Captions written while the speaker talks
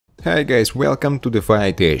Hi guys, welcome to the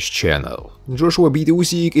Fight Edge channel. Joshua beat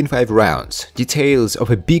Usyk in 5 rounds. Details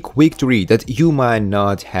of a big victory that you might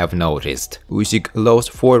not have noticed. Usyk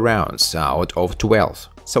lost 4 rounds out of 12.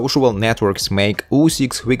 Social networks make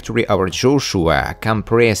Usyk's victory over Joshua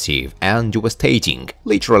impressive and devastating,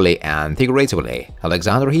 literally and figuratively.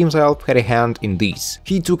 Alexander himself had a hand in this.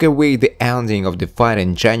 He took away the ending of the fight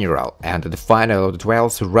in general and the final of the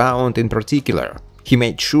 12th round in particular. He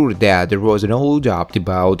made sure that there was no doubt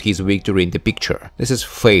about his victory in the picture. This is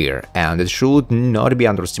fair and it should not be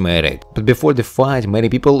underestimated. But before the fight, many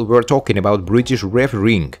people were talking about British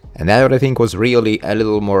refereeing, and that I think was really a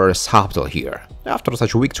little more subtle here. After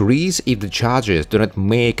such victories, if the judges do not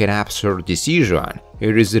make an absurd decision,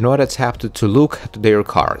 it is not attempted to look at their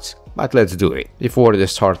cards. But let's do it. Before the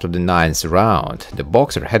start of the 9th round, the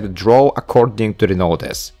boxer had a draw according to the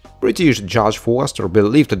notice. British judge Foster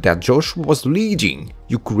believed that Joshua was leading.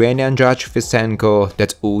 Ukrainian judge Fisenko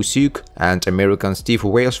that Usyk and American Steve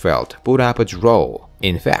Weisfeld put up a draw.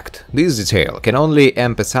 In fact, this detail can only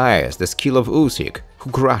emphasize the skill of Usyk,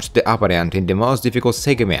 who crushed the opponent in the most difficult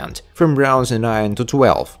segment, from rounds 9 to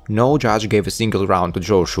 12. No judge gave a single round to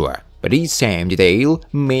Joshua. But this same detail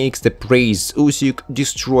makes the praise Usyk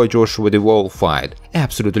destroy Joshua the whole fight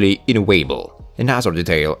absolutely inevitable. Another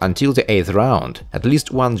detail, until the 8th round, at least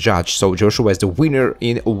one judge saw Joshua as the winner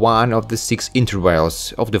in one of the 6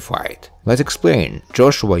 intervals of the fight. Let's explain.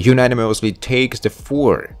 Joshua unanimously takes the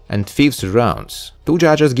 4th and 5th rounds. 2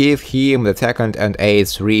 judges gave him the 2nd and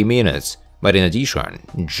 8th 3 minutes. But in addition,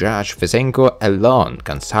 Judge Fisenko alone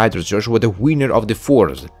considers Joshua the winner of the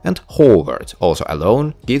 4th, and Howard also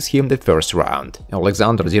alone gives him the 1st round.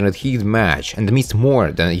 Alexander didn't hit the match and missed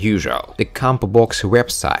more than usual. The CompBox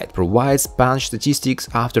website provides punch statistics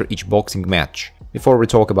after each boxing match. Before we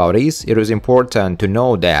talk about this, it is important to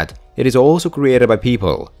know that it is also created by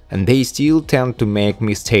people, and they still tend to make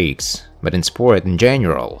mistakes. But in sport in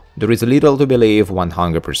general, there is little to believe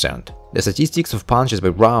 100%. The statistics of punches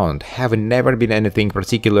per round have never been anything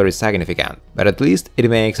particularly significant, but at least it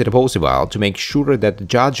makes it possible to make sure that the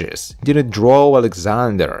judges didn't draw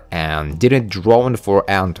Alexander and didn't draw for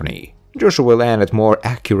Anthony. Joshua landed more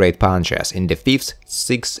accurate punches in the 5th,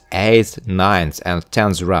 6th, 8th, 9th and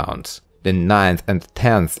 10th rounds. The 9th and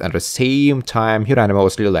 10th at the same time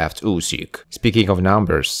unanimously left Usyk. Speaking of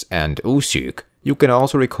numbers and Usyk, you can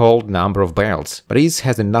also recall the number of belts, but this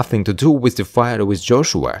has nothing to do with the fight with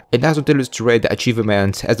Joshua. It doesn't illustrate the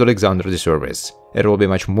achievement as Alexander deserves. It will be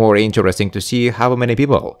much more interesting to see how many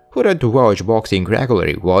people who don't watch boxing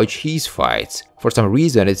regularly watch his fights. For some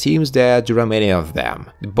reason, it seems that there are many of them.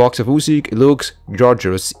 The box of Usyk looks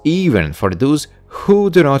gorgeous even for those who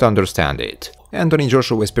do not understand it. Anthony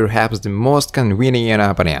Joshua is perhaps the most convenient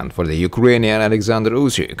opponent for the Ukrainian Alexander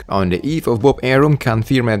Usyk. On the eve of Bob Arum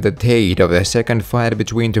confirmed the date of the second fight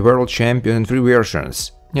between the world champion in 3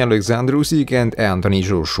 versions, Alexander Usyk and Anthony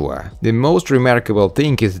Joshua. The most remarkable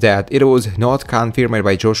thing is that it was not confirmed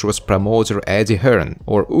by Joshua's promoter Eddie Hearn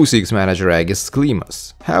or Usyk's manager Agis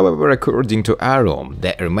Klimas. However, according to Arum,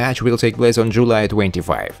 the rematch will take place on July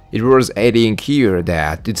 25. It was adding here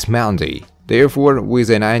that it's Monday. Therefore, with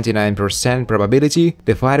a 99% probability,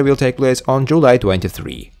 the fight will take place on July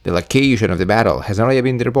 23. The location of the battle has already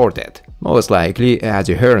been reported. Most likely,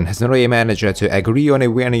 Eddie Hearn has already managed to agree on a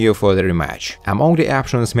venue for the rematch. Among the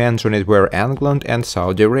options mentioned were England and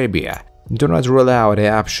Saudi Arabia. Do not rule out the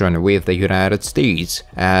option with the United States,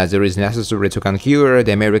 as it is necessary to conquer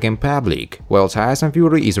the American public, while Tyson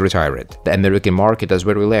Fury is retired. The American market is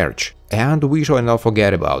very large, and we shall not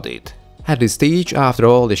forget about it. At this stage, after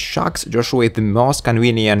all the shocks, Joshua is the most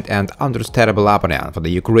convenient and understandable opponent for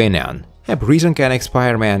the Ukrainian. A Briton can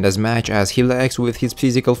experiment as much as he likes with his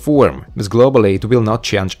physical form, but globally it will not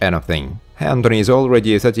change anything. Anthony is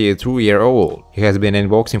already a 32-year-old. He has been in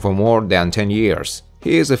boxing for more than 10 years.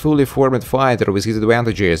 He is a fully formed fighter with his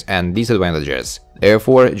advantages and disadvantages.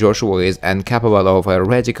 Therefore, Joshua is incapable of a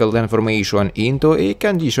radical transformation into a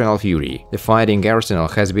conditional fury. The fighting arsenal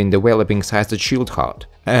has been developing since the childhood,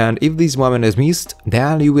 and if this moment is missed,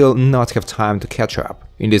 then you will not have time to catch up.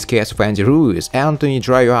 In this case of Andy Ruiz, Anthony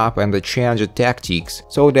drew up and changed tactics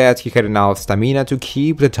so that he had enough stamina to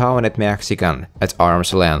keep the dominant Mexican at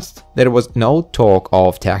arm's length. There was no talk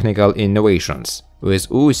of technical innovations. With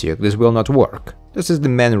Usyk, this will not work. This is the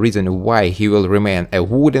main reason why he will remain a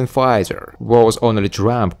wooden fighter, whose only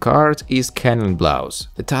trump card is cannon blows.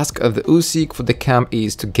 The task of the Usyk for the camp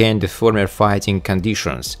is to gain the former fighting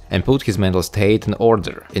conditions and put his mental state in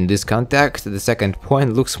order. In this context, the second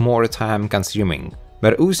point looks more time-consuming.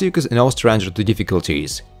 But Usyk is no stranger to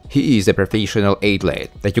difficulties. He is a professional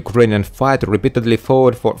athlete. The Ukrainian fighter repeatedly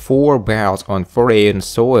fought for 4 bouts on foreign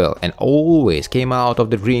soil and always came out of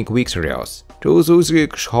the ring victorious.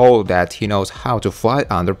 Usyk showed that he knows how to fight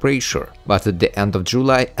under pressure, but at the end of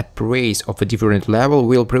July, a praise of a different level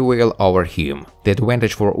will prevail over him. The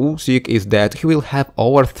advantage for Usyk is that he will have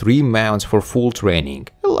over 3 months for full training.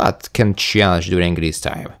 A lot can change during this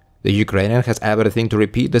time. The Ukrainian has everything to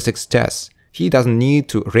repeat the success. He doesn't need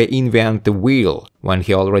to reinvent the wheel when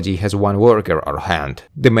he already has one worker on hand.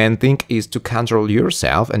 The main thing is to control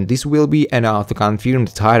yourself, and this will be enough to confirm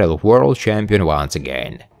the title of world champion once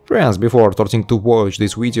again. Friends, before starting to watch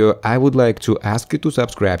this video, I would like to ask you to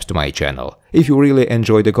subscribe to my channel. If you really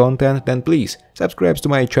enjoy the content, then please subscribe to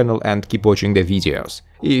my channel and keep watching the videos.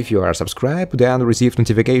 If you are subscribed, then receive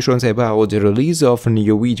notifications about the release of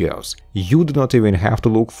new videos. You do not even have to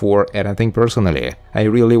look for anything personally. I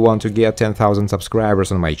really want to get 10,000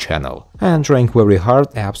 subscribers on my channel. I'm trying very hard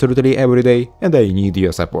absolutely every day, and I need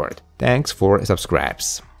your support. Thanks for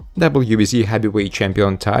subscribes. WBC heavyweight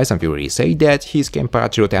champion Tyson said that his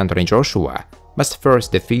compatriot Anthony Joshua must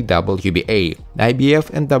first defeat WBA, IBF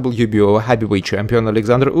and WBO heavyweight champion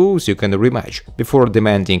Alexander Usyk in a rematch before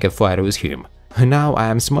demanding a fight with him. Now I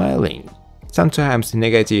am smiling. Sometimes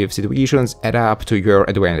negative situations add up to your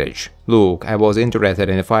advantage. Look, I was interested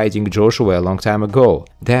in fighting Joshua a long time ago,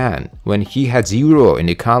 then, when he had 0 in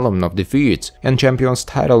the column of defeats and champion's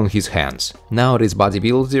title in his hands. Now this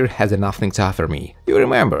bodybuilder has nothing to offer me. You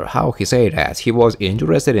remember how he said that he was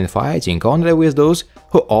interested in fighting only with those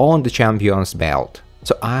who own the champion's belt.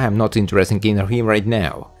 So I am not interested in him right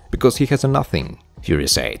now, because he has nothing, Fury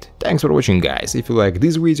said. Thanks for watching, guys. If you like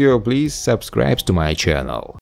this video, please subscribe to my channel.